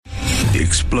The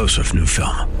explosive new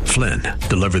film, Flynn,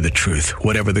 deliver the truth,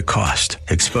 whatever the cost,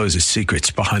 exposes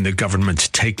secrets behind the government's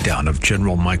takedown of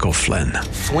General Michael Flynn.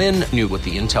 Flynn knew what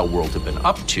the intel world had been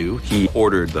up to. He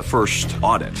ordered the first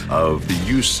audit of the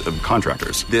use of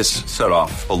contractors. This set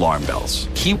off alarm bells.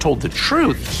 He told the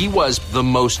truth. He was the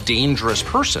most dangerous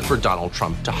person for Donald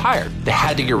Trump to hire. They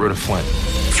had to get rid of Flynn.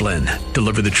 Flynn,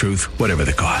 deliver the truth, whatever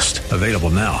the cost. Available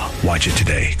now. Watch it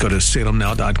today. Go to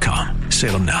salemnow.com.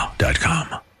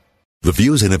 salemnow.com. The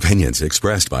views and opinions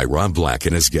expressed by Rob Black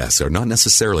and his guests are not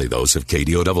necessarily those of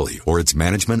KDOW or its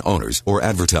management, owners, or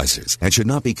advertisers and should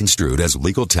not be construed as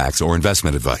legal, tax, or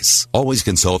investment advice. Always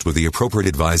consult with the appropriate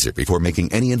advisor before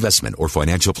making any investment or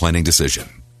financial planning decision.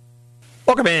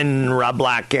 Welcome in, Rob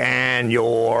Black and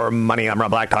your money. I'm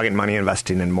Rob Black, talking money,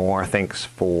 investing, and more. Thanks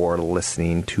for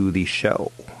listening to the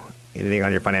show. Anything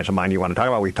on your financial mind you want to talk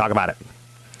about, we talk about it.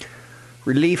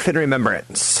 Relief and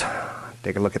remembrance.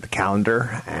 Take a look at the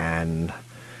calendar, and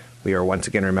we are once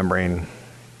again remembering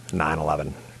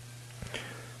 9/11.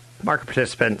 Market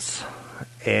participants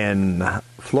in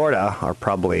Florida are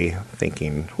probably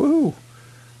thinking, woohoo,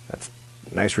 that's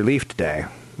a nice relief today.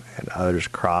 And others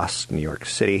across New York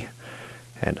City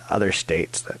and other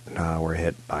states that were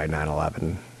hit by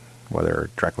 9/11,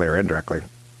 whether directly or indirectly,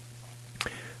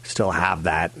 still have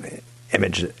that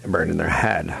image burned in their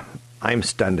head. I'm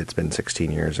stunned it's been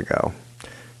 16 years ago.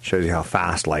 Shows you how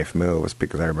fast life moves,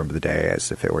 because I remember the day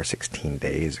as if it were 16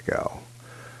 days ago.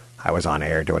 I was on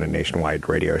air doing a nationwide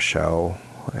radio show,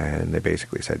 and they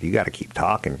basically said, you got to keep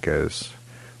talking because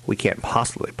we can't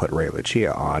possibly put Ray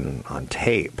Lucia on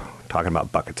tape talking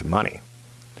about buckets of money.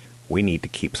 We need to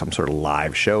keep some sort of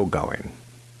live show going.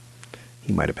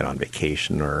 He might have been on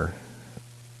vacation or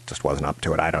just wasn't up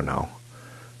to it. I don't know.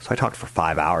 So I talked for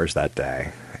 5 hours that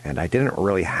day, and I didn't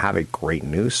really have a great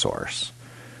news source.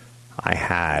 I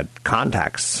had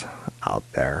contacts out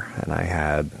there, and I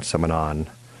had someone on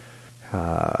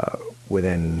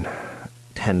within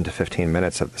 10 to 15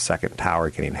 minutes of the second tower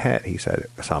getting hit. He said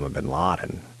Osama bin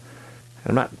Laden. And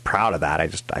I'm not proud of that.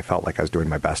 I felt like I was doing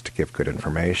my best to give good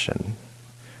information.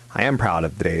 I am proud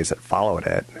of the days that followed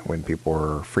it, when people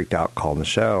were freaked out calling the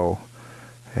show,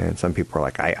 and some people were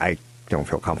like, I don't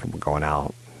feel comfortable going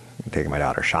out and taking my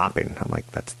daughter shopping. I'm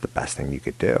like, that's the best thing you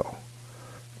could do.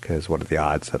 Because what are the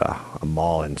odds that a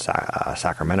mall in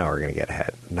Sacramento are going to get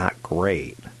hit? Not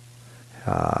great.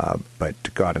 But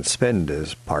to go out and spend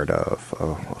is part of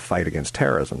a fight against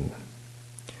terrorism.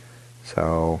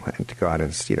 So, and to go out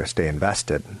and stay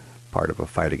invested, part of a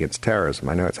fight against terrorism.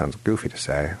 I know it sounds goofy to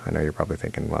say. I know you're probably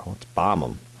thinking, well, let's bomb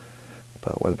them.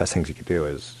 But one of the best things you could do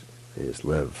is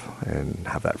live and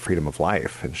have that freedom of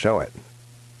life and show it.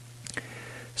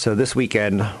 So this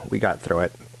weekend, we got through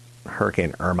it.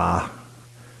 Hurricane Irma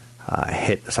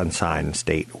hit the Sunshine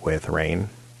State with rain,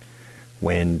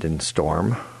 wind, and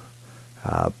storm.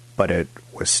 But it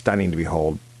was stunning to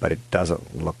behold, but it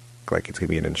doesn't look like it's going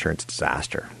to be an insurance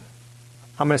disaster.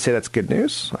 I'm going to say that's good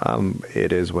news.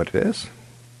 It is what it is.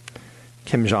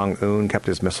 Kim Jong-un kept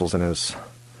his missiles in his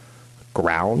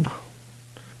ground.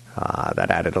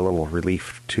 That added a little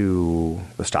relief to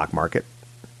the stock market.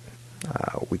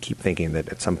 We keep thinking that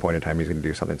at some point in time he's going to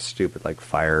do something stupid like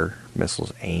fire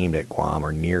missiles aimed at Guam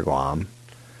or near Guam,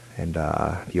 and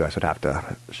the U.S. would have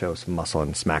to show some muscle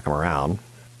and smack him around.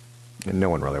 And no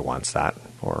one really wants that,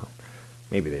 or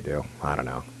maybe they do. I don't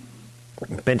know.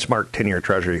 Benchmark 10-year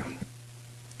Treasury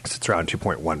sits around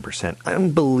 2.1%.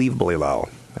 Unbelievably low.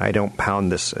 I don't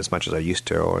pound this as much as I used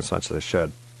to, or as much as I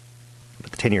should.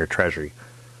 But the 10-year Treasury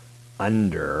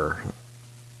under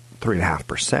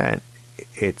 3.5%.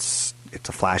 It's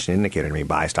a flashing indicator to me.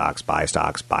 Buy stocks, buy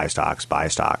stocks, buy stocks, buy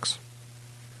stocks.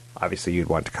 Obviously, you'd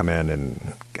want to come in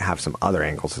and have some other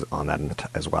angles on that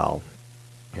as well.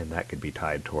 And that could be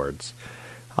tied towards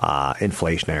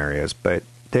inflation areas. But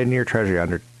 10-year Treasury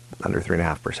under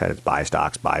 3.5%, it's buy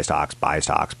stocks, buy stocks, buy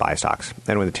stocks, buy stocks.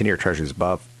 And when the 10-year Treasury is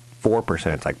above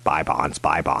 4%, it's like buy bonds,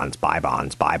 buy bonds, buy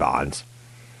bonds, buy bonds.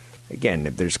 Again,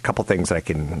 if there's a couple things that I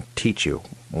can teach you.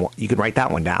 You can write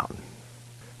that one down.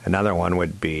 Another one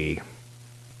would be,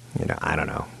 I don't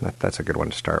know. That's a good one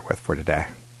to start with for today.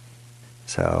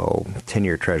 So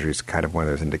 10-year Treasury is kind of one of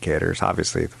those indicators.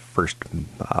 Obviously, the first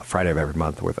Friday of every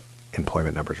month with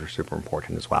employment numbers are super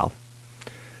important as well.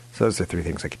 So those are three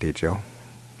things I could teach you.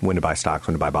 When to buy stocks,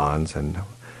 when to buy bonds, and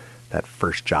that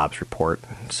first jobs report,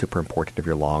 super important if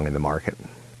you're long in the market.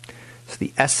 So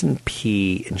the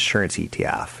S&P Insurance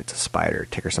ETF, it's a SPDR,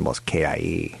 ticker symbol is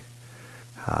KIE.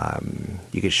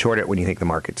 You can short it when you think the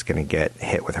market's going to get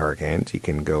hit with hurricanes. You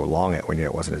can go long it when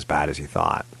it wasn't as bad as you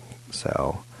thought.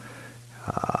 So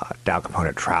Dow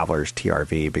Component Travelers,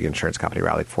 TRV, big insurance company,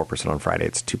 rallied 4% on Friday.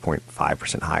 It's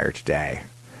 2.5% higher today.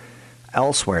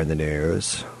 Elsewhere in the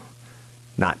news,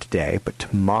 not today, but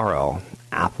tomorrow,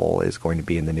 Apple is going to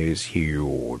be in the news.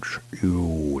 Huge.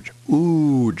 We're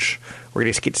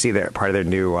going to get to see part of their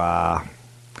new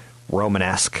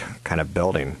Romanesque kind of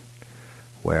building,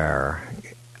 where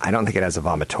I don't think it has a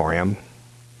vomitorium,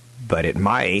 but it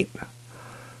might,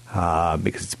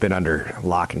 because it's been under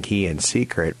lock and key and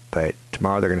secret. But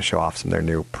tomorrow they're going to show off some of their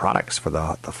new products for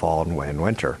the fall and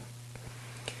winter,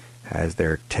 as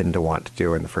they tend to want to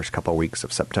do in the first couple of weeks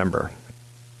of September.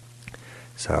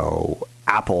 So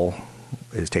Apple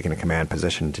is taking a command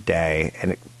position today,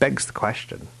 and it begs the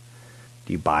question,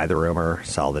 do you buy the rumor,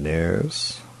 sell the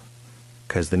news?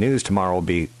 Because the news tomorrow will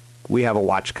be, we have a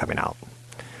watch coming out.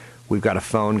 We've got a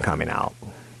phone coming out.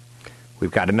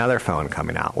 We've got another phone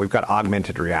coming out. We've got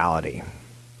augmented reality.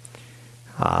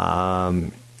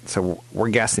 So we're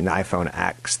guessing the iPhone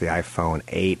X, the iPhone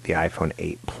 8, the iPhone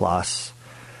 8 Plus.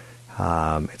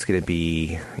 It's going to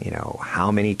be,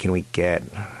 how many can we get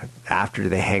after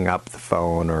they hang up the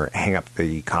phone or hang up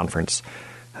the conference?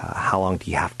 How long do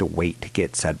you have to wait to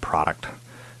get said product?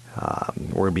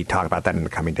 We're going to be talking about that in the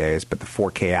coming days. But the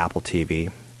 4K Apple TV,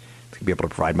 it's going to be able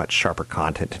to provide much sharper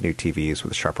content to new TVs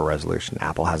with a sharper resolution.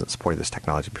 Apple hasn't supported this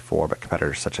technology before, but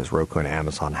competitors such as Roku and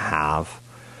Amazon have.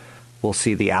 We'll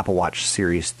see the Apple Watch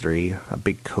Series 3. A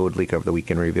big code leak over the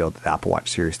weekend revealed that the Apple Watch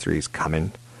Series 3 is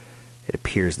coming. It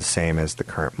appears the same as the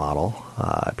current model.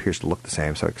 It appears to look the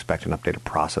same, so expect an updated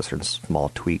processor and small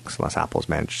tweaks, unless Apple's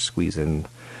managed to squeeze in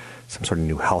some sort of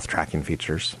new health tracking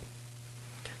features.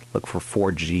 Look for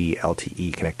 4G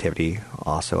LTE connectivity,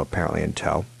 also apparently in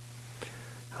tow.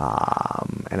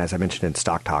 And as I mentioned in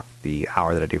Stock Talk, the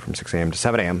hour that I do from 6 a.m. to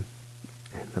 7 a.m.,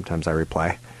 sometimes I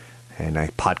replay, and I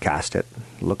podcast it.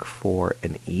 Look for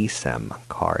an eSIM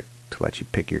card to let you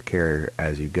pick your carrier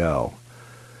as you go.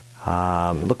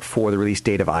 Look for the release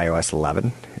date of iOS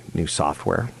 11, new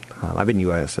software. I've been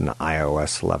using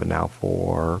iOS 11 now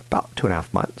for about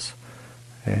 2.5 months,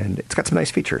 and it's got some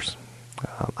nice features.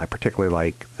 I particularly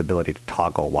like the ability to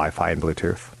toggle Wi-Fi and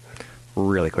Bluetooth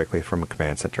really quickly from a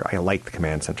command center. I like the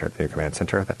command center, the new command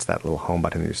center. That's that little home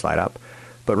button that you slide up.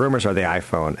 But rumors are the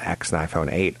iPhone X and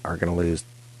iPhone 8 are going to lose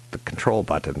the control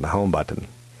button, the home button.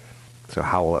 So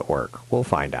how will it work? We'll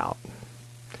find out.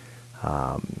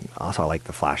 Also, I like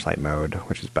the flashlight mode,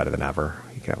 which is better than ever.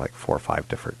 You can have like 4 or 5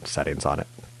 different settings on it,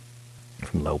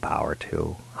 from low power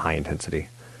to high intensity.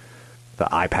 The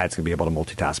iPad's going to be able to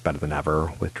multitask better than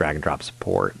ever with drag and drop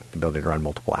support, the ability to run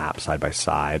multiple apps side by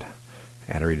side,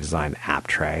 and a redesigned app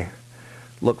tray.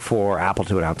 Look for Apple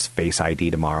to announce Face ID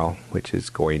tomorrow, which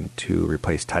is going to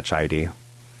replace Touch ID.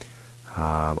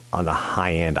 On the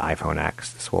high-end iPhone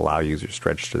X, this will allow users to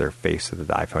register their face so that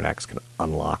the iPhone X can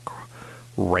unlock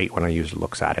right when a user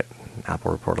looks at it.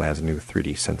 Apple reportedly has new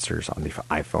 3D sensors on the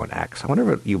iPhone X. I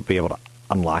wonder if you'll be able to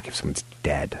unlock if someone's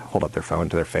dead, hold up their phone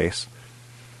to their face.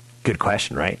 Good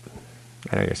question, right?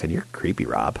 I know you said, you're creepy,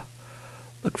 Rob.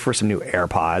 Look for some new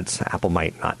AirPods. Apple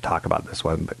might not talk about this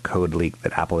one, but code leak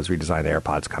that Apple has redesigned the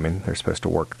AirPods coming. They're supposed to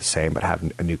work the same, but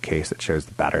have a new case that shows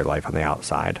the battery life on the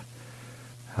outside.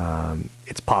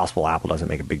 It's possible Apple doesn't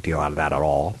make a big deal out of that at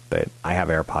all, but I have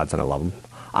AirPods and I love them.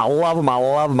 I love them, I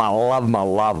love them, I love them, I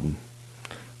love them.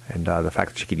 And the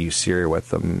fact that you could use Siri with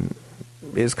them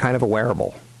is kind of a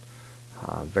wearable.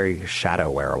 Very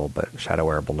shadow wearable, but shadow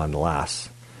wearable nonetheless.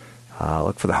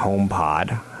 Look for the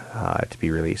HomePod to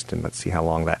be released, and let's see how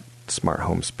long that smart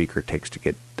home speaker takes to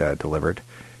get delivered,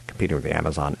 competing with the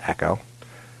Amazon Echo.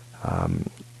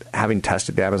 Having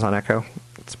tested the Amazon Echo,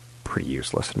 it's pretty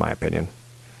useless in my opinion.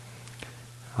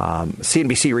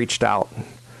 CNBC reached out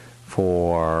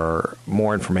for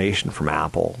more information from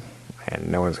Apple, and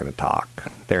no one's going to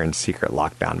talk. They're in secret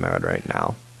lockdown mode right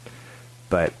now.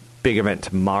 But big event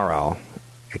tomorrow.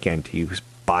 Again, do you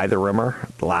buy the rumor,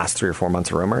 the last 3 or 4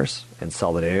 months of rumors, and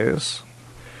sell the news?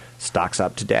 Stock's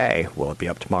up today. Will it be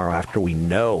up tomorrow after we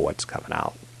know what's coming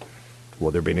out?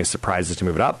 Will there be any surprises to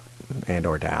move it up and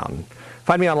or down?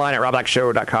 Find me online at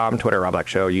robblackshow.com, Twitter, Rob Black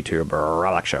Show, YouTube,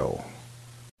 Rob Black Show.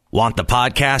 Want the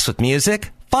podcast with music?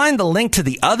 Find the link to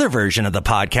the other version of the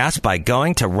podcast by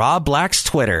going to Rob Black's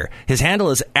Twitter. His handle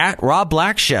is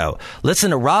 @RobBlackShow.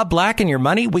 Listen to Rob Black and Your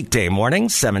Money weekday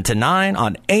mornings, 7 to 9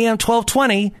 on AM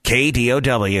 1220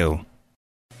 KDOW.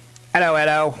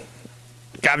 Hello.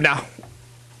 Governor.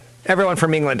 Everyone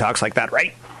from England talks like that,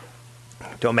 right?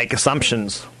 Don't make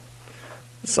assumptions.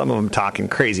 Some of them talking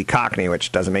crazy Cockney,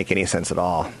 which doesn't make any sense at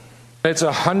all. It's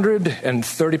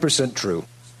 130% true.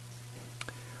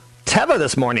 Teva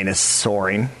this morning is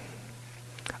soaring.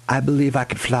 I believe I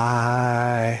could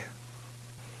fly.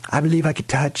 I believe I could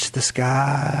touch the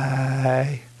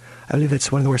sky. I believe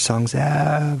it's one of the worst songs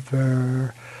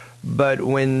ever. But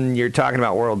when you're talking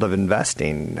about world of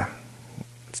investing,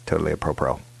 it's totally a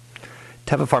pro.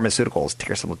 Teva Pharmaceuticals,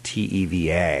 ticker symbol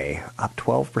TEVA, up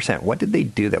 12%. What did they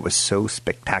do that was so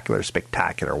spectacular,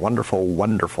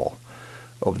 wonderful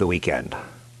over the weekend?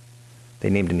 They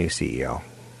named a new CEO.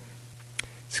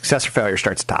 Success or failure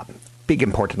starts top. Big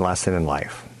important lesson in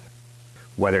life.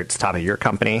 Whether it's top of your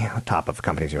company, top of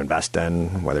companies you invest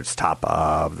in, whether it's top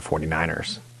of the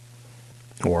 49ers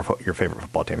or your favorite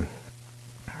football team,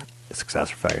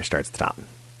 success or failure starts at the top.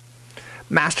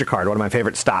 MasterCard, one of my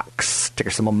favorite stocks, ticker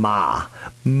symbol MA.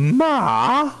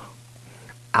 Ma,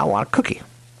 I want a cookie.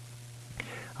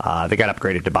 They got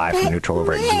upgraded to buy from neutral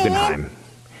over at Guggenheim.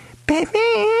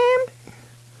 Batman!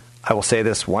 I will say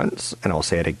this once, and I will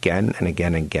say it again and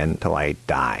again and again until I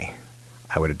die.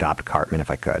 I would adopt Cartman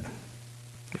if I could.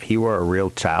 If he were a real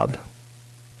child,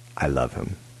 I love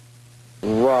him.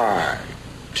 Right.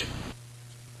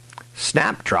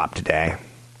 Snap dropped today.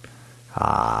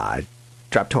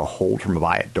 Dropped to a hold from a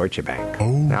buy at Deutsche Bank.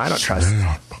 Now, I don't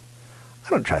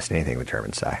trust anything the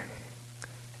Germans say.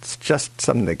 It's just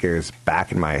something that goes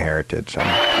back in my heritage. I'm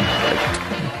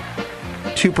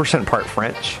like 2% part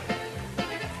French.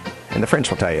 And the French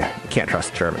will tell you, you can't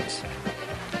trust the Germans.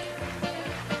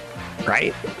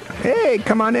 Right? Hey,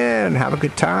 come on in. Have a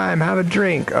good time. Have a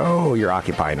drink. Oh, you're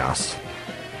occupying us.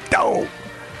 Oh,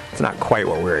 it's not quite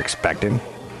what we were expecting.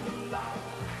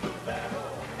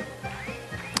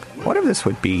 What if this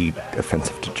would be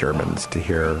offensive to Germans to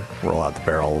hear roll out the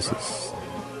barrels is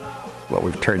what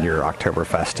we've turned your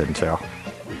Oktoberfest into?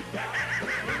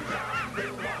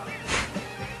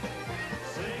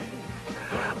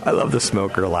 I love the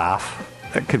smoker laugh.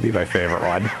 That could be my favorite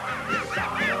one.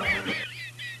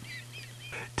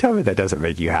 Tell me that doesn't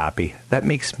make you happy. That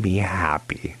makes me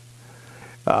happy.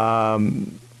 So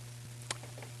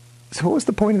what was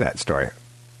the point of that story?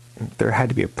 There had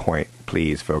to be a point.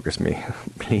 Please focus me.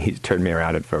 Please turn me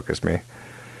around and focus me.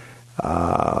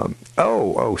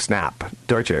 Snap.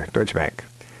 Deutsche Bank.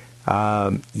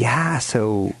 Yeah,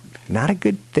 so not a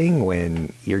good thing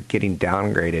when you're getting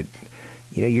downgraded.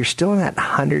 You know, you're still in that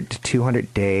 100 to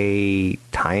 200 day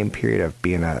time period of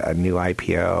being a new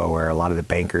IPO where a lot of the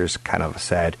bankers kind of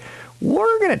said,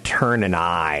 we're going to turn an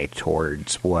eye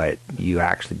towards what you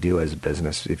actually do as a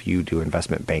business. If you do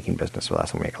investment banking business with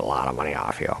us, we'll make a lot of money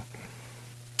off you.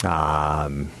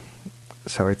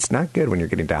 So it's not good when you're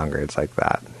getting downgrades like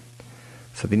that.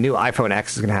 So the new iPhone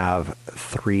X is going to have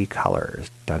 3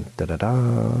 colors. Dun, da, da, da.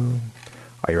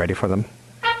 Are you ready for them?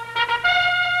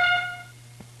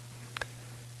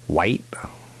 White,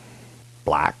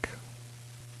 black,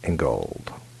 and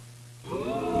gold.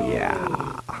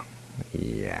 Yeah.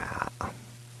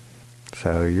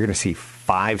 So you're going to see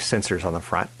 5 sensors on the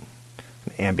front.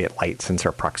 An ambient light sensor,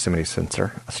 a proximity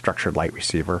sensor, a structured light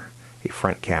receiver, a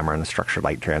front camera, and a structured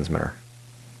light transmitter.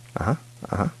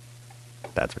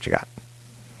 That's what you got.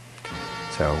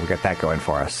 So we got that going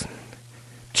for us.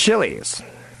 Chili's.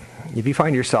 If you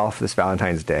find yourself this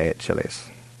Valentine's Day at Chili's,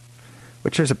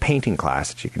 which there's a painting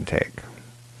class that you can take.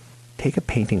 Take a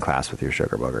painting class with your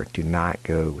sugar booger. Do not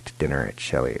go to dinner at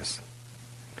Chili's.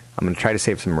 I'm going to try to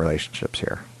save some relationships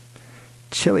here.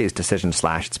 Chili's decision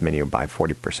slash its menu by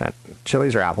 40%.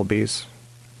 Chili's or Applebee's?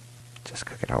 Just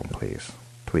cook at home, please.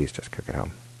 Please just cook at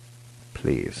home.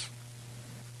 Please.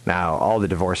 Now, all the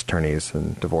divorce attorneys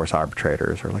and divorce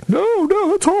arbitrators are like, no,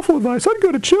 that's awful advice. I'd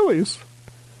go to Chili's.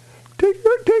 Take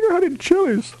your honey to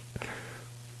Chili's.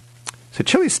 So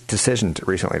Chili's decision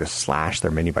recently to slash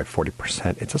their menu by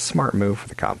 40%, it's a smart move for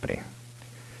the company.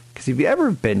 Because if you've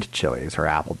ever been to Chili's or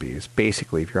Applebee's,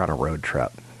 basically if you're on a road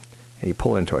trip and you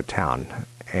pull into a town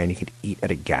and you could eat at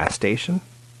a gas station,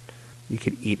 you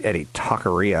could eat at a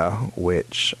taqueria,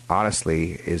 which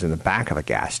honestly is in the back of a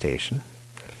gas station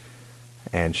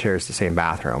and shares the same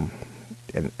bathroom.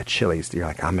 And at Chili's, you're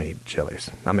like, I'm going to eat Chili's.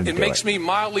 I'm going to do it. It makes me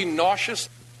mildly nauseous.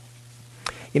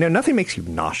 You know, nothing makes you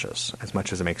nauseous as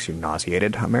much as it makes you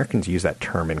nauseated. Americans use that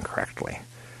term incorrectly.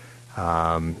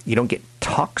 You don't get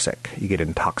toxic. You get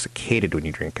intoxicated when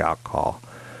you drink alcohol.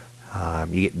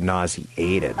 You get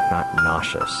nauseated, not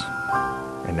nauseous.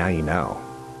 And now you know.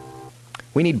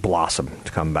 We need Blossom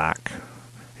to come back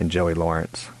and Joey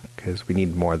Lawrence because we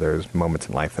need more of those moments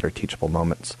in life that are teachable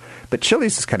moments. But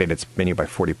Chili's is cutting its menu by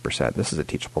 40%. This is a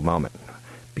teachable moment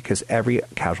because every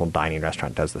casual dining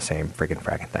restaurant does the same friggin'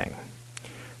 frackin' thing.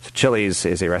 So Chili's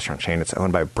is a restaurant chain. It's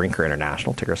owned by Brinker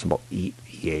International, ticker symbol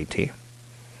EAT.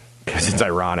 Because it's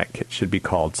ironic. It should be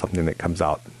called something that comes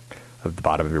out of the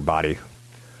bottom of your body.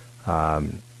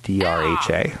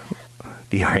 DRHA.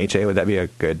 DRHA, would that be a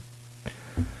good...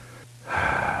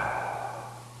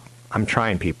 I'm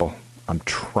trying, people. I'm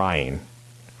trying.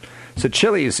 So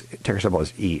Chili's ticker symbol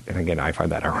is EAT, and again, I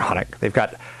find that ironic. They've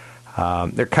got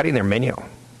they're cutting their menu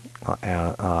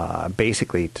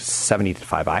basically to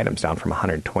 75 items, down from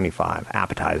 125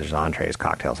 appetizers, entrees,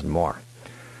 cocktails, and more.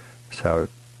 So,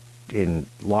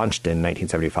 launched in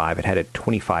 1975, it had a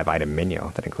 25-item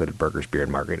menu that included burgers, beer,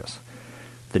 and margaritas.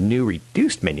 The new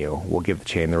reduced menu will give the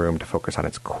chain the room to focus on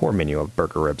its core menu of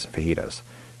burger, ribs, and fajitas.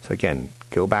 So again,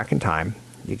 go back in time.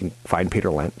 You can find Peter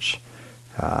Lynch.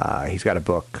 He's got a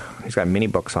book. He's got many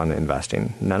books on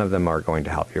investing. None of them are going to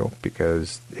help you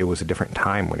because it was a different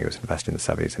time when he was investing in the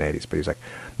 70s and 80s. But he's like,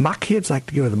 my kids like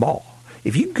to go to the mall.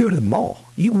 If you go to the mall,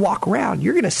 you walk around,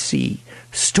 you're going to see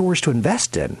stores to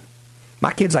invest in.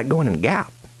 My kids like going in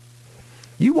Gap.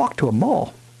 You walk to a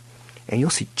mall, and you'll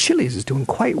see Chili's is doing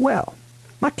quite well.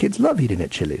 My kids love eating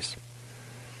at Chili's.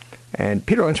 And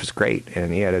Peter Lynch was great,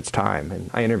 and he had its time.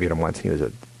 And I interviewed him once, and he was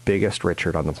the biggest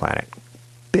Richard on the planet.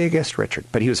 Biggest Richard.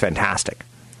 But he was fantastic.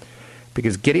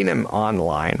 Because getting him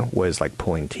online was like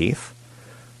pulling teeth.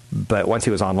 But once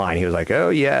he was online, he was like, oh,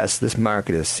 yes, this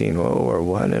market has seen World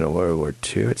War I and World War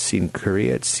II. It's seen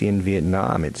Korea. It's seen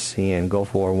Vietnam. It's seen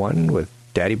Gulf War I with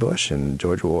Daddy Bush and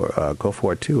Gulf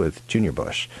War II with Junior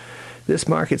Bush. This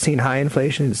market's seen high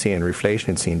inflation, it's seen reflation,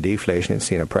 it's seen deflation, it's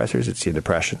seen oppressors, it's seen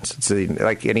depressions. It's seen,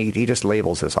 like, and he just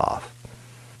labels this off.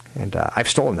 And I've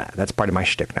stolen that. That's part of my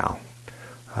shtick now.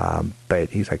 But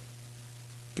he's like,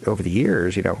 over the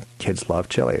years, kids love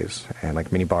Chili's. And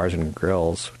like many bars and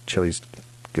grills, Chili's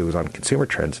goes on consumer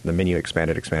trends. And the menu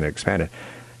expanded.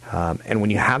 And when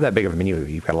you have that big of a menu,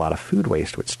 you've got a lot of food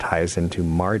waste, which ties into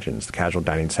margins. The casual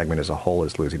dining segment as a whole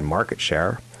is losing market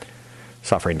share,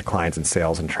 suffering declines in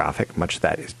sales and traffic. Much of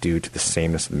that is due to the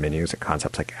sameness of the menus at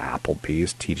concepts like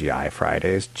Applebee's, TGI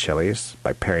Fridays, Chili's.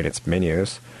 By pairing its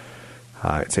menus,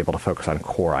 it's able to focus on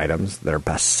core items that are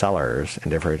best sellers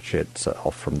and differentiate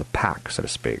itself from the pack, so to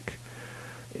speak.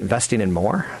 Investing in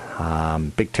more.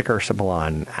 Big ticker symbol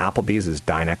on Applebee's is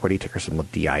Dine Equity, ticker symbol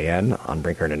DIN. On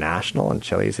Brinker International and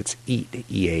Chili's, it's EAT,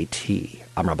 EAT.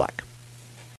 I'm Rob Black.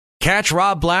 Catch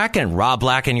Rob Black and Rob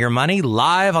Black and Your Money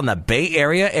live on the Bay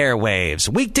Area airwaves,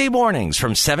 weekday mornings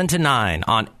from 7 to 9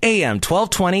 on AM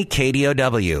 1220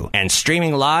 KDOW and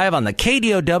streaming live on the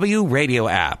KDOW radio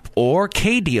app or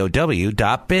KDOW.biz.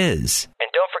 And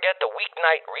don't forget the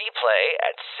weeknight replay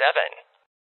at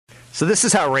 7. So this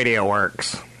is how radio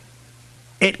works.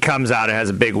 It comes out, it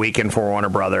has a big weekend for Warner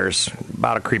Brothers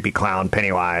about a creepy clown,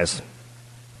 Pennywise.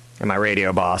 And my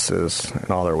radio bosses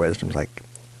and all their wisdom's like,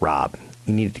 Rob,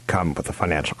 you need to come with a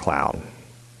financial clown.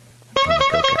 I'm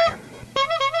like, okay.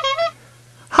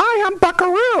 Hi, I'm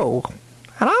Buckaroo,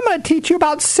 and I'm going to teach you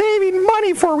about saving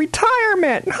money for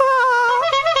retirement.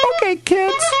 Okay,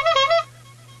 kids.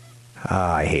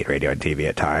 I hate radio and TV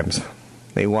at times.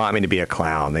 They want me to be a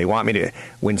clown. They want me to,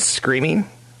 when Screaming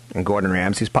and Gordon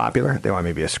Ramsay's popular, they want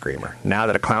me to be a screamer. Now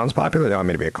that a clown's popular, they want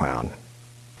me to be a clown.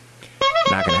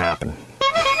 Not going to happen.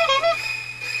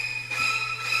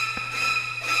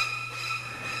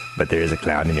 But there is a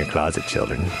clown in your closet,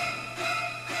 children.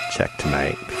 Check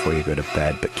tonight before you go to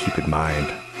bed, but keep in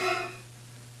mind,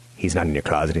 he's not in your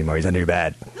closet anymore, he's under your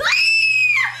bed.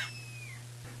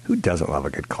 Who doesn't love a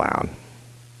good clown?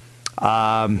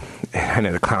 I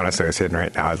know the Clown Association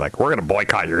right now is like, we're going to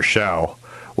boycott your show.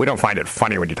 We don't find it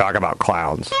funny when you talk about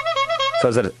clowns.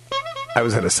 So I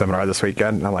was at a seminar this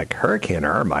weekend, and I'm like, Hurricane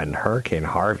Irma and Hurricane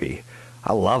Harvey,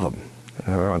 I love them.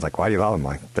 And everyone's like, why do you love them?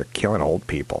 I'm like, they're killing old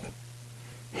people.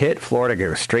 Hit Florida,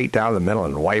 go straight down the middle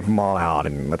and wipe them all out,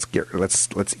 and let's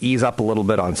ease up a little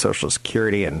bit on Social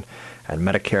Security and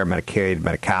Medicare, Medicaid,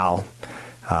 Medi-Cal.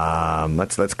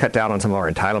 Let's cut down on some of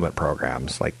our entitlement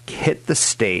programs. Like, hit the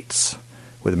states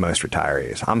with the most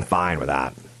retirees. I'm fine with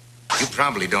that. You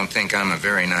probably don't think I'm a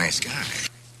very nice guy.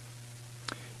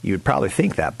 You would probably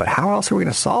think that, but how else are we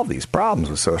going to solve these problems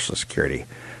with Social Security?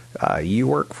 You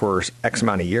work for X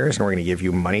amount of years, and we're going to give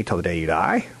you money till the day you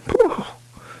die?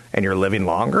 And you're living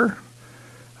longer?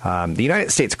 The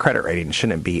United States credit rating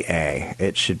shouldn't be A.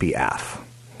 It should be F.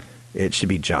 It should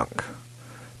be junk.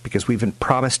 Because we've been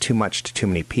promised too much to too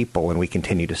many people and we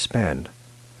continue to spend.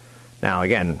 Now,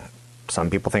 again, some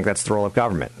people think that's the role of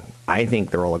government. I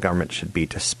think the role of government should be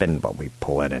to spend what we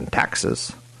pull in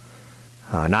taxes.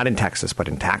 Not in Texas, but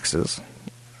in taxes.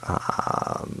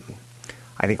 I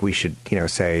think we should,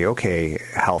 say, okay,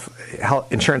 health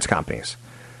insurance companies.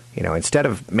 Instead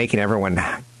of making everyone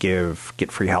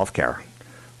get free health care,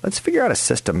 let's figure out a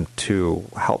system to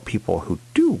help people who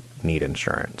do need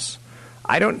insurance.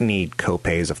 I don't need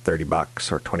copays of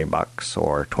 $30 or $20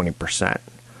 or 20%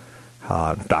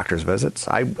 doctor's visits.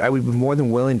 I would be more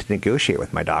than willing to negotiate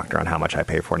with my doctor on how much I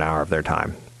pay for an hour of their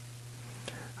time.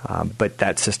 But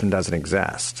that system doesn't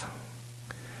exist.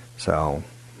 So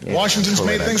Washington's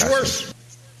totally made things worse.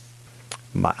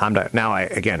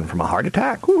 Again, from a heart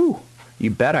attack, you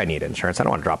bet I need insurance. I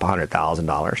don't want to drop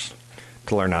 $100,000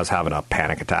 to learn I was having a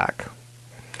panic attack.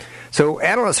 So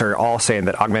analysts are all saying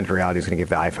that augmented reality is going to give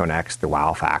the iPhone X the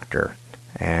wow factor.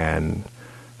 And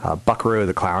Buckaroo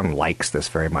the Clown likes this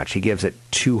very much. He gives it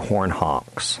 2 horn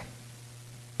honks.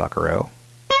 Buckaroo.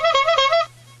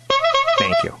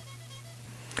 Thank you.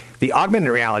 The augmented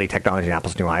reality technology in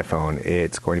Apple's new iPhone,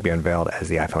 it's going to be unveiled as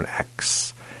the iPhone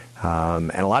X.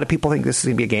 And a lot of people think this is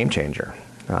going to be a game changer.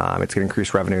 It's going to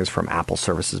increase revenues from Apple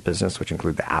services business, which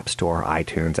include the App Store,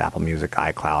 iTunes, Apple Music,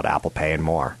 iCloud, Apple Pay, and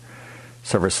more.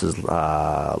 Services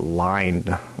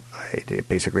lined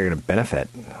basically going to benefit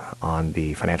on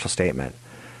the financial statement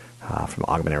from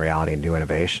augmented reality and new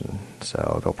innovation.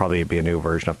 So there'll probably be a new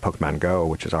version of Pokemon Go,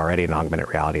 which is already an augmented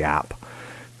reality app.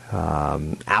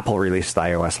 Apple released the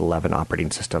iOS 11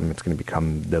 operating system. It's going to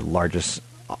become the largest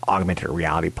augmented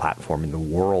reality platform in the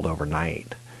world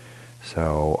overnight.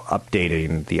 So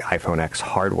updating the iPhone X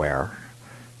hardware,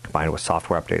 combined with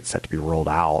software updates set to be rolled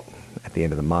out at the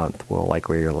end of the month, will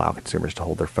likely allow consumers to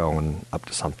hold their phone up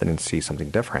to something and see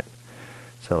something different.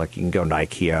 So like you can go into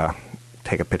IKEA,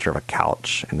 take a picture of a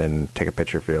couch, and then take a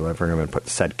picture of your living room and put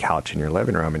said couch in your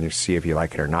living room, and you see if you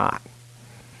like it or not.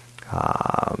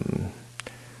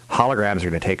 Holograms are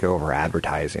going to take over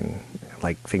advertising,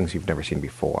 like things you've never seen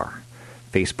before.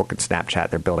 Facebook and Snapchat,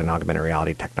 they're building augmented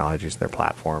reality technologies in their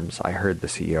platforms. I heard the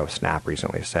CEO of Snap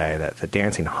recently say that the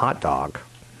dancing hot dog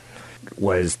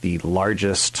was the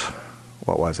largest,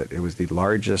 what was it? It was the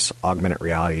largest augmented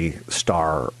reality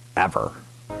star ever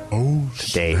to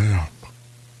date.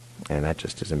 And that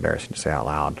just is embarrassing to say out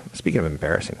loud. Speaking of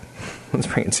embarrassing, let's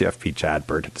bring in CFP Chad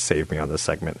Burton to save me on this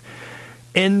segment.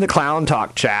 In the Clown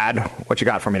Talk, Chad, what you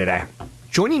got for me today?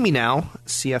 Joining me now,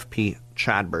 CFP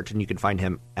Chad Burton. You can find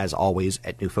him, as always,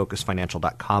 at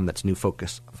newfocusfinancial.com. That's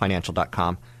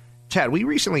newfocusfinancial.com. Chad, we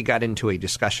recently got into a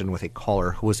discussion with a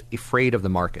caller who was afraid of the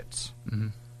markets. Mm-hmm.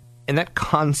 And that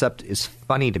concept is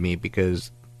funny to me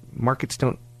because markets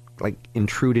don't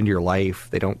intrude into your life.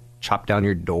 They don't chop down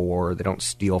your door. They don't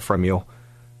steal from you.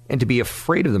 And to be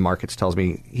afraid of the markets tells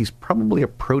me he's probably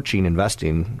approaching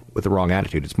investing with the wrong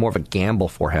attitude. It's more of a gamble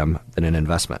for him than an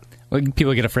investment. Well,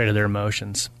 people get afraid of their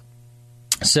emotions.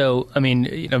 So, I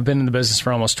mean, I've been in the business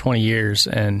for almost 20 years,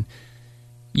 and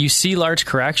you see large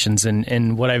corrections.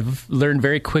 And what I've learned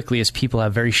very quickly is people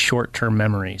have very short-term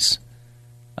memories.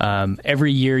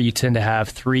 Every year you tend to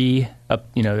have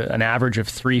an average of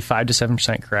 5 to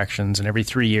 7% corrections, and every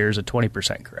 3 years a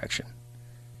 20% correction.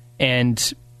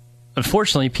 And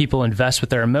unfortunately, people invest with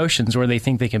their emotions, or they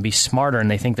think they can be smarter, and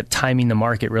they think that timing the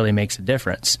market really makes a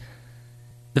difference.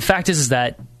 The fact is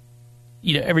that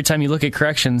every time you look at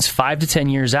corrections 5 to 10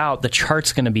 years out, the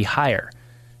chart's going to be higher.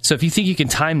 So if you think you can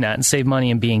time that and save money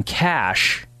and be in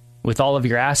cash with all of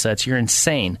your assets, you're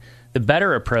insane. The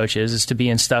better approach is to be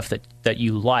in stuff that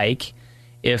you like.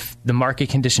 If the market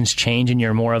conditions change and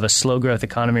you're more of a slow growth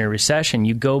economy or recession,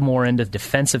 you go more into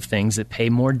defensive things that pay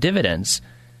more dividends.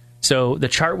 So the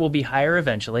chart will be higher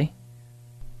eventually.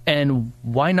 And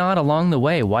why not along the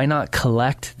way? Why not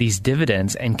collect these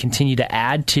dividends and continue to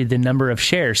add to the number of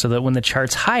shares so that when the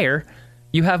chart's higher,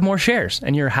 you have more shares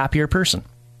and you're a happier person?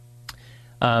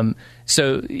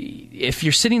 So if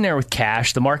you're sitting there with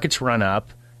cash, the market's run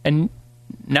up, and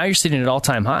now you're sitting at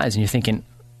all-time highs, and you're thinking,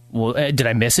 well, did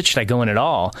I miss it? Should I go in at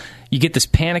all? You get this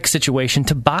panic situation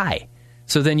to buy.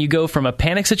 So then you go from a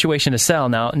panic situation to sell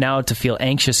now to feel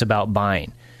anxious about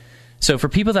buying. So for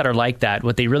people that are like that,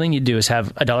 what they really need to do is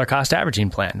have a dollar cost averaging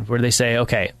plan where they say,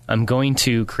 okay, I'm going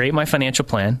to create my financial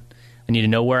plan. I need to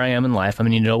know where I am in life. I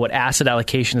need to know what asset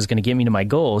allocation is going to get me to my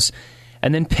goals.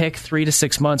 And then pick 3 to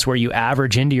 6 months where you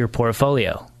average into your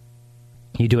portfolio.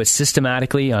 You do it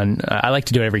systematically I like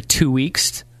to do it every 2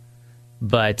 weeks.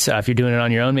 But if you're doing it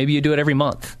on your own, maybe you do it every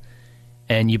month.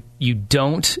 And you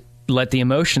don't let the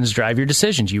emotions drive your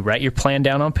decisions. You write your plan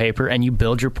down on paper and you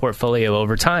build your portfolio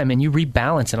over time and you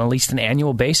rebalance on at least an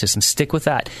annual basis and stick with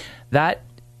that. That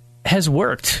has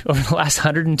worked over the last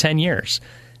 110 years.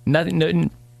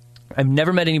 I've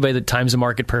never met anybody that times the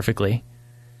market perfectly.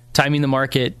 Timing the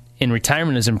market in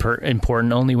retirement is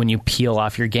important only when you peel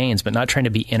off your gains, but not trying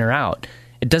to be in or out.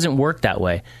 It doesn't work that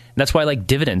way. And that's why I like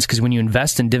dividends, because when you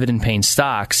invest in dividend-paying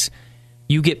stocks,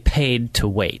 you get paid to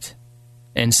wait.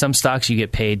 And some stocks you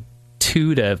get paid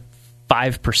 2 to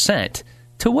 5%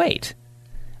 to wait.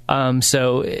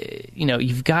 So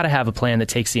you've got to have a plan that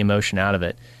takes the emotion out of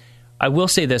it. I will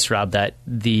say this, Rob, that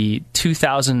the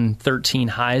 2013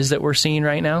 highs that we're seeing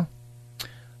right now,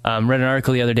 Read an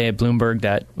article the other day at Bloomberg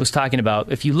that was talking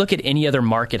about if you look at any other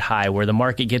market high where the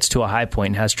market gets to a high point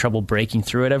and has trouble breaking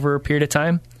through it over a period of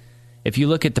time, if you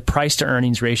look at the price to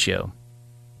earnings ratio,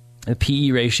 the PE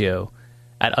ratio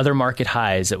at other market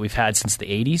highs that we've had since the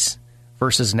 80s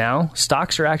versus now,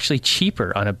 stocks are actually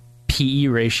cheaper on a PE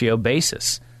ratio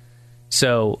basis.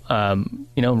 So,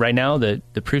 right now the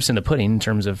proof's in the pudding in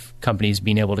terms of companies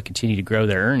being able to continue to grow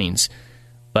their earnings.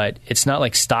 But it's not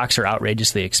like stocks are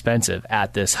outrageously expensive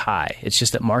at this high. It's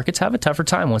just that markets have a tougher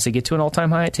time. Once they get to an all-time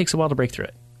high, it takes a while to break through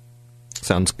it.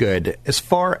 Sounds good. As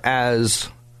far as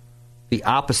the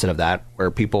opposite of that, where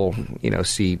people,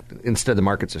 see, instead of the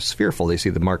markets as fearful, they see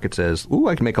the markets as, ooh,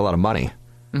 I can make a lot of money.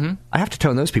 Mm-hmm. I have to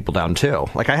tone those people down, too.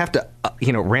 Like, I have to,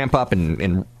 ramp up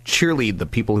and cheerlead the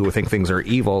people who think things are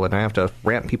evil, and I have to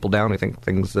ramp people down who think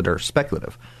things that are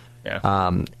speculative. Yeah.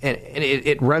 And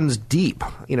it runs deep.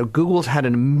 Google's had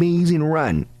an amazing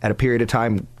run at a period of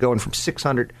time going from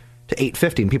 600 to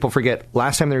 850. And people forget,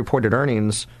 last time they reported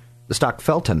earnings, the stock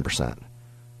fell 10%.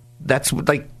 That's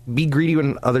like, be greedy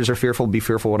when others are fearful, be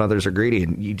fearful when others are greedy.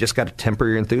 And you just got to temper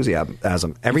your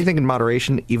enthusiasm. Everything in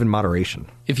moderation, even moderation.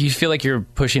 If you feel like you're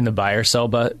pushing the buy or sell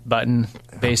button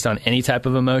based on any type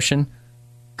of emotion,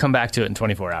 come back to it in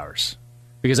 24 hours.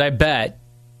 Because I bet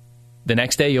the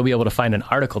next day you'll be able to find an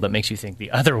article that makes you think the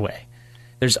other way.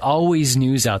 There's always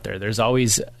news out there. There's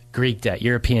always Greek debt,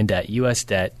 European debt, U.S.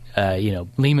 debt,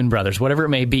 Lehman Brothers, whatever it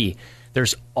may be.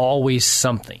 There's always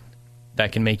something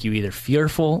that can make you either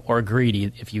fearful or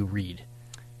greedy if you read.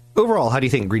 Overall, how do you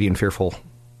think greedy and fearful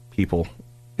people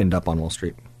end up on Wall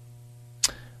Street?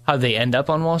 How they end up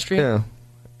on Wall Street? Yeah.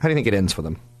 How do you think it ends for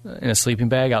them? In a sleeping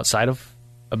bag outside of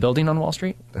a building on Wall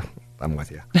Street? I'm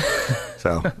with you.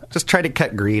 So just try to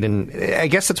cut greed, and I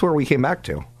guess that's where we came back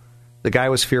to. The guy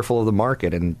was fearful of the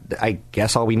market, and I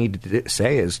guess all we need to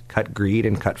say is cut greed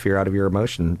and cut fear out of your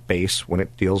emotion base when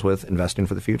it deals with investing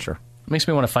for the future. It makes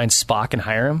me want to find Spock and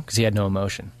hire him because he had no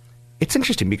emotion. It's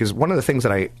interesting because one of the things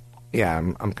that I'm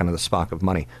kind of the Spock of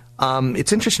money.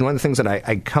 It's interesting. One of the things that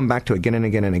I come back to again and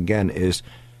again and again is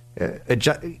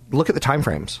look at the time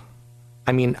frames.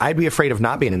 I mean, I'd be afraid of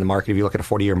not being in the market if you look at a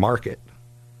 40-year market,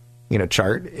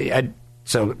 chart.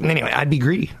 So anyway, I'd be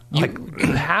greedy. You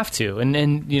have to. And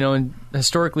in a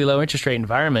historically low interest rate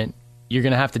environment, you're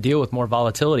going to have to deal with more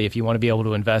volatility if you want to be able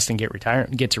to invest and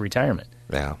get to retirement.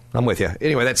 Yeah, I'm with you.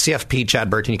 Anyway, that's CFP Chad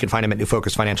Burton. You can find him at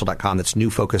newfocusfinancial.com. That's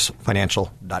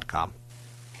newfocusfinancial.com.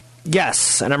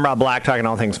 Yes, and I'm Rob Black, talking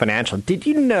all things financial. Did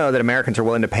you know that Americans are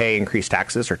willing to pay increased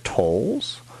taxes or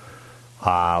tolls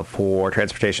for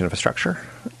transportation infrastructure?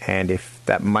 And if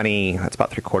that money, that's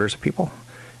about 3/4 of people,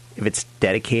 if it's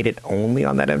dedicated only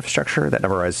on that infrastructure, that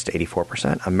number rises to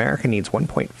 84%. America needs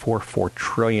 $1.44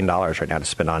 trillion right now to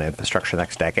spend on infrastructure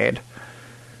next decade.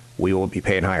 We will be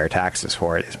paying higher taxes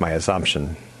for it, is my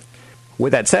assumption.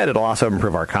 With that said, it'll also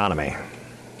improve our economy.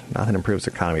 Nothing improves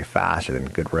the economy faster than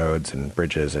good roads and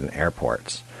bridges and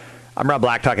airports. I'm Rob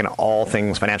Black, talking all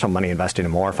things financial, money, investing,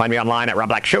 and more. Find me online at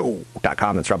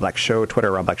robblackshow.com. That's Rob Black Show,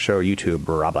 Twitter, Rob Black Show, YouTube,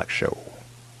 Rob Black Show.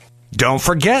 Don't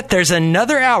forget, there's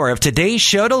another hour of today's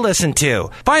show to listen to.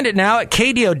 Find it now at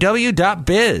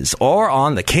KDOW.biz or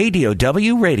on the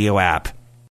KDOW radio app.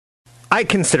 I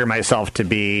consider myself to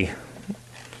be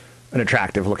an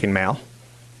attractive-looking male.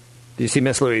 Do you see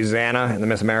Miss Louisiana in the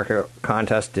Miss America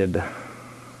contest did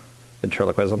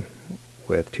ventriloquism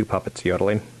with two puppets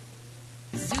yodeling?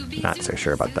 Not so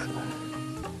sure about that.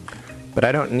 But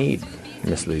I don't need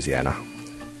Miss Louisiana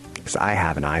because I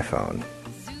have an iPhone.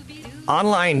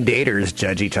 Online daters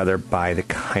judge each other by the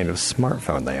kind of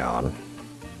smartphone they own.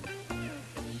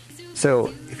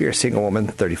 So if you're a single woman,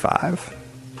 35,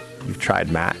 you've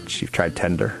tried Match, you've tried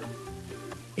Tinder,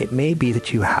 it may be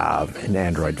that you have an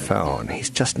Android phone. He's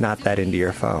just not that into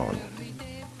your phone.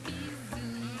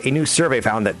 A new survey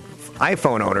found that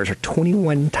iPhone owners are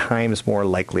 21 times more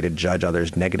likely to judge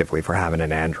others negatively for having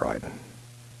an Android.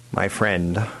 My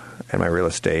friend and my real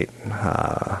estate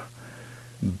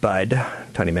bud,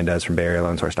 Tony Mendez from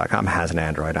BayAreaLoanSource.com, has an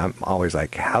Android. I'm always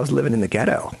like, how's living in the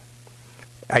ghetto?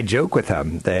 I joke with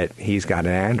him that he's got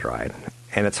an Android.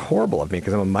 And it's horrible of me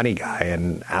because I'm a money guy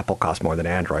and Apple costs more than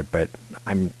Android, but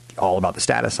I'm all about the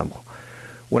status symbol.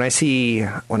 When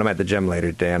I'm at the gym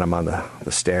later today and I'm on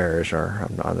the stairs or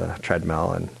I'm on the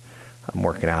treadmill and I'm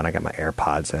working out, I got my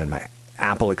AirPods in, my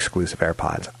Apple exclusive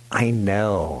AirPods, I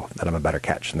know that I'm a better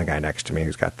catch than the guy next to me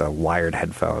who's got the wired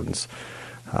headphones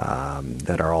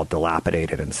that are all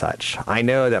dilapidated and such. I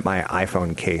know that my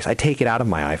iPhone case, I take it out of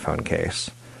my iPhone case.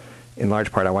 In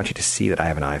large part, I want you to see that I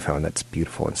have an iPhone that's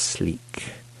beautiful and sleek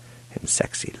and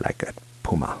sexy like a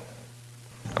Puma.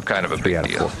 I'm kind of a big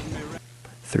deal.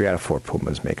 3 out of 4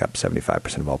 Pumas make up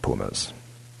 75% of all Pumas.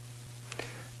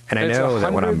 And I know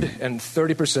that when I'm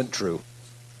 130% true.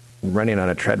 running on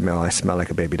a treadmill, I smell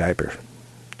like a baby diaper.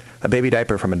 A baby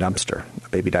diaper from a dumpster. A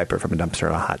baby diaper from a dumpster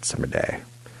on a hot summer day.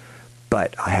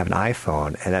 But I have an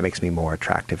iPhone, and that makes me more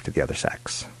attractive to the other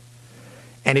sex.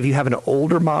 And if you have an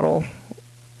older model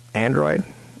Android,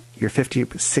 you're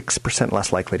 56%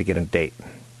 less likely to get a date.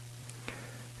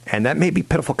 And that may be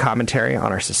pitiful commentary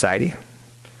on our society,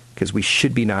 because we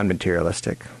should be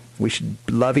non-materialistic. We should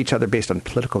love each other based on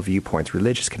political viewpoints,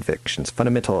 religious convictions,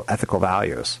 fundamental ethical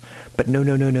values. But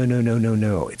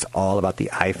no. It's all about the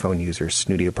iPhone user's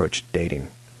snooty approach to dating.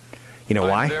 You know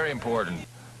why? Very important.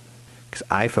 Because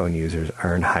iPhone users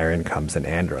earn higher incomes than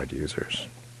Android users.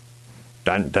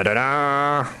 Dun da da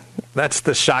da. That's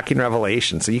the shocking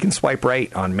revelation. So you can swipe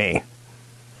right on me.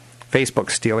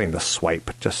 Facebook's stealing the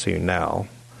swipe, just so you know.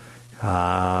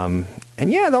 And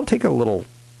yeah, they'll take a little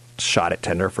shot at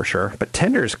Tinder for sure. But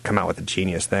Tinder's come out with a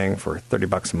genius thing. For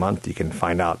 $30 a month, you can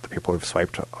find out the people who've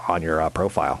swiped on your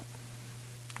profile,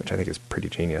 which I think is pretty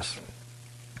genius.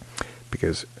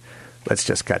 Because let's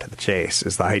just cut to the chase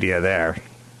is the idea there.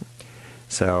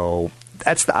 So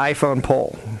that's the iPhone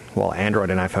poll. While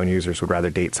Android and iPhone users would rather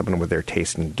date someone with their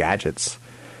taste in gadgets,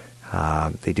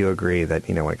 they do agree that,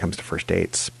 you know, when it comes to first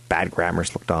dates, bad grammar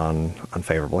is looked on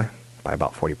unfavorably by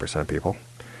about 40% of people.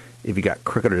 If you got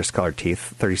crooked or discolored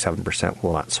teeth, 37%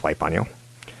 will not swipe on you.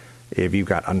 If you've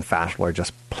got unfashionable or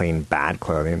just plain bad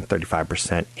clothing,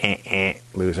 35%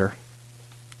 loser.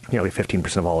 Nearly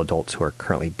 15% of all adults who are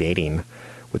currently dating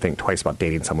would think twice about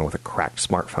dating someone with a cracked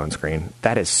smartphone screen.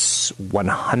 That is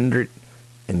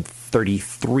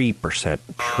 133%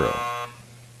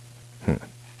 true.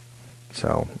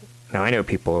 So now I know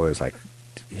people always like,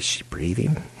 is she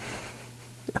breathing?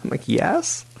 I'm like,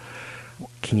 yes.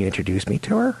 Can you introduce me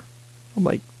to her? I'm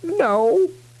like, no.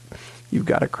 You've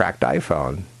got a cracked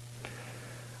iPhone.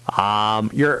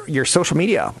 Your social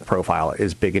media profile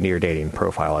is big into your dating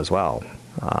profile as well.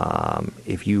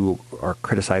 If you are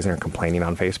criticizing or complaining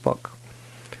on Facebook,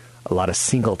 a lot of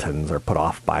singletons are put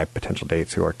off by potential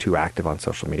dates who are too active on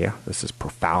social media. This is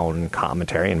profound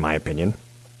commentary, in my opinion,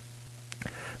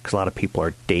 because a lot of people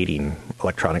are dating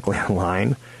electronically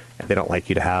online, and they don't like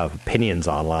you to have opinions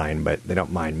online, but they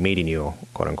don't mind meeting you,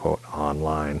 quote unquote,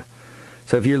 online.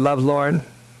 So if you're lovelorn,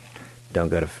 don't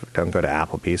go to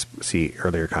Applebee's. See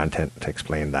earlier content to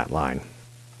explain that line.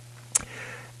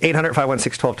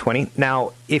 800-516-1220.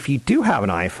 Now, if you do have an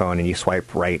iPhone and you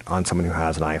swipe right on someone who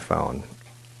has an iPhone,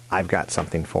 I've got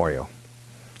something for you.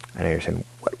 I know you're saying,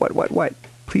 what?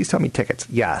 Please tell me tickets.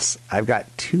 Yes, I've got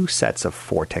 2 sets of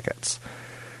 4 tickets.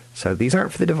 So these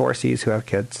aren't for the divorcees who have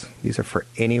kids. These are for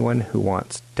anyone who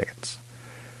wants tickets.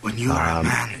 When you are a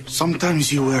man,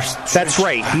 sometimes you wear... That's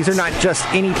right. These are not just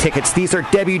any tickets. These are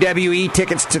WWE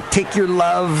tickets to take your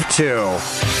love to.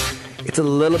 It's a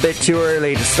little bit too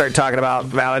early to start talking about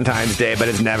Valentine's Day, but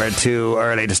it's never too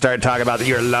early to start talking about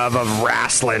your love of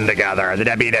wrestling together. The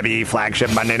WWE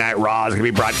flagship Monday Night Raw is going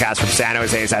to be broadcast from San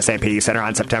Jose's SAP Center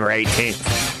on September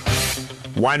 18th.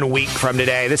 1 week from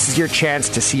today, this is your chance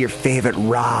to see your favorite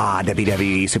Raw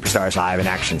WWE superstars live in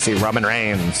action. See Roman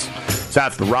Reigns,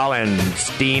 Seth Rollins,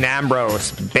 Dean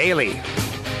Ambrose, Bayley.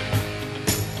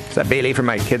 Is that Bayley from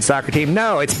my kids' soccer team?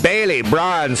 No, it's Bayley,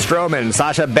 Braun Strowman,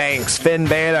 Sasha Banks, Finn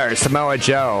Balor, Samoa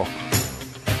Joe,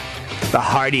 the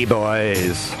Hardy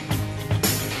Boys,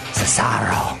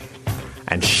 Cesaro,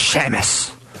 and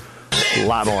Sheamus. A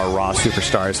lot more Raw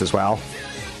superstars as well.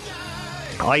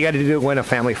 All you got to do to win a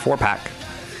family 4-pack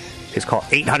is call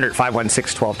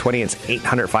 800-516-1220. It's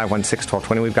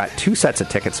 800-516-1220. We've got 2 sets of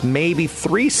tickets, maybe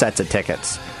 3 sets of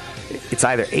tickets. It's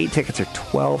either 8 tickets or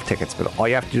 12 tickets, but all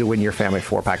you have to do to win your family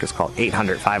 4-pack is call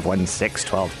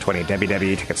 800-516-1220.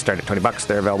 WWE tickets start at $20.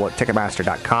 They're available at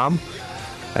Ticketmaster.com.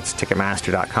 That's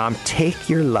Ticketmaster.com. Take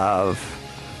your love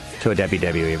to a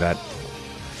WWE event.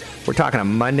 We're talking a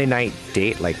Monday night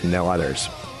date like no others.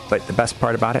 But the best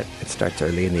part about it, it starts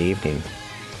early in the evening.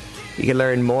 You can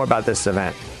learn more about this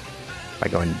event by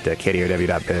going to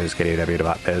KDOW.biz,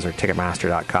 KDOW.biz, or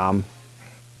Ticketmaster.com.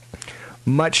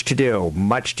 Much to do.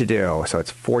 So it's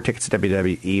 4 tickets to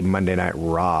WWE Monday Night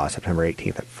Raw, September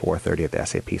 18th at 4:30 at the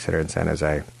SAP Center in San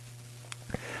Jose.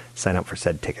 Sign up for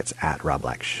said tickets at Rob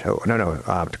Black Show.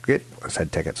 To get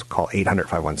said tickets, call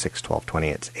 800-516-1220.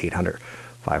 It's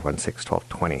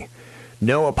 800-516-1220.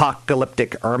 No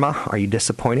apocalyptic Irma. Are you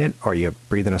disappointed, or are you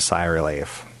breathing a sigh of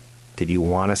relief? Did you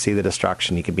want to see the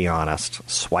destruction? You can be honest.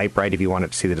 Swipe right if you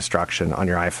wanted to see the destruction on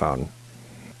your iPhone.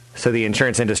 So the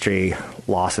insurance industry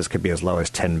losses could be as low as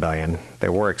 $10 billion. They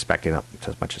were expecting up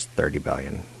to as much as $30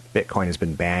 billion. Bitcoin has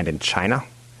been banned in China.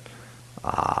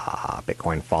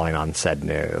 Bitcoin falling on said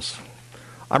news.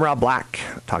 I'm Rob Black,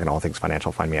 talking all things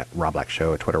financial. Find me at Rob Black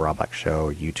Show, Twitter Rob Black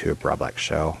Show, YouTube Rob Black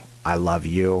Show. I love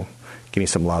you. Give me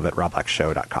some love at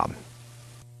robblackshow.com.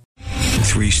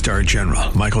 3-star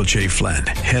General Michael J. Flynn,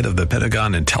 head of the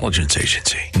Pentagon Intelligence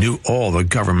Agency, knew all the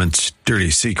government's dirty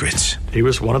secrets. He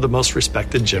was one of the most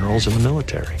respected generals in the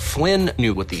military. Flynn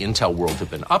knew what the intel world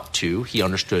had been up to. He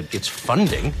understood its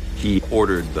funding. He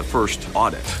ordered the first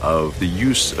audit of the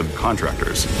use of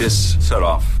contractors. This set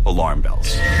off alarm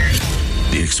bells.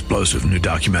 The explosive new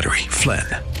documentary, Flynn,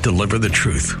 Deliver the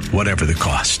Truth, Whatever the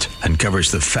Cost, uncovers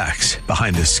the facts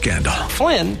behind this scandal.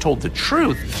 Flynn told the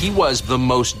truth. He was the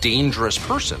most dangerous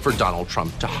person for Donald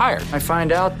Trump to hire. I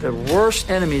find out the worst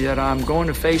enemy that I'm going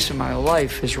to face in my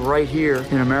life is right here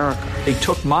in America. They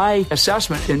took my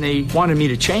assessment and they wanted me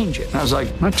to change it. And I was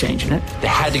like, I'm not changing it. They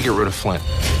had to get rid of Flynn.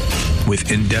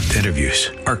 With in-depth interviews,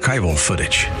 archival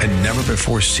footage, and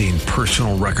never-before-seen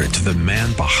personal records of the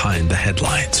man behind the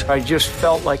headlines. I just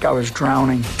felt like I was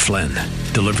drowning. Flynn,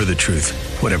 Deliver the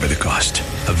Truth, Whatever the Cost.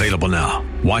 Available now.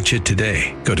 Watch it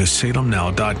today. Go to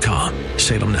salemnow.com.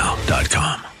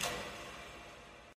 salemnow.com.